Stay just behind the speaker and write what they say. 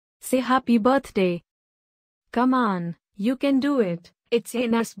say happy birthday. Come on, you can do it. It's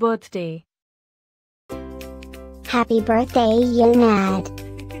Yenad's birthday. Happy birthday, Yenad.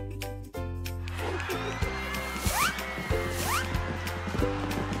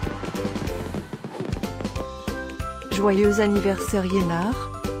 Joyeux anniversaire Yenad.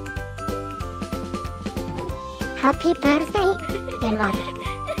 Happy birthday, Yenad.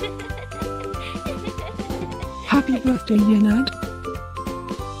 Happy birthday, Yenad.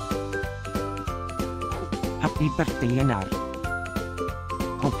 Happy birthday, Yenad.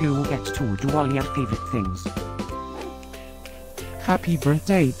 Hope you get to do all your favorite things. Happy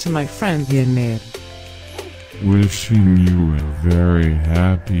birthday to my friend Yenad. Wishing you a very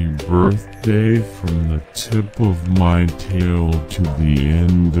happy birthday from the tip of my tail to the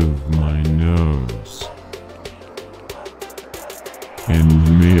end of my nose.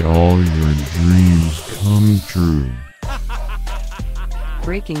 And may all your dreams come true.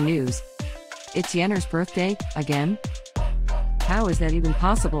 Breaking news. It's Yenad's birthday, again? How is that even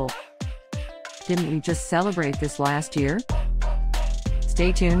possible? Didn't we just celebrate this last year?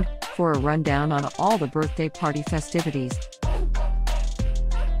 Stay tuned for a rundown on all the birthday party festivities.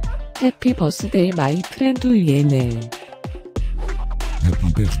 Happy birthday, my friend Yenad.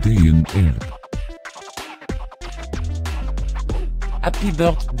 Happy birthday, Yenad. Happy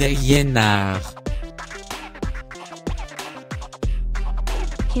birthday, Yenad.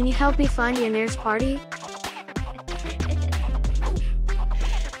 Can you help me find Yenad's party?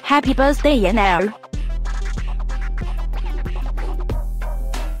 Happy birthday, Yenad.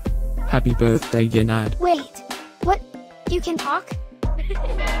 Happy birthday, Yenad. Wait, what? You can talk?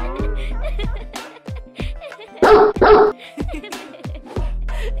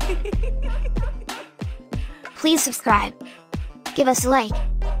 Please subscribe, give us a like,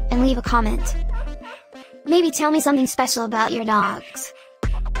 and leave a comment. Maybe tell me something special about your dogs.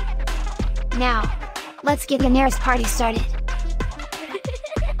 Now, let's get Yenad's party started.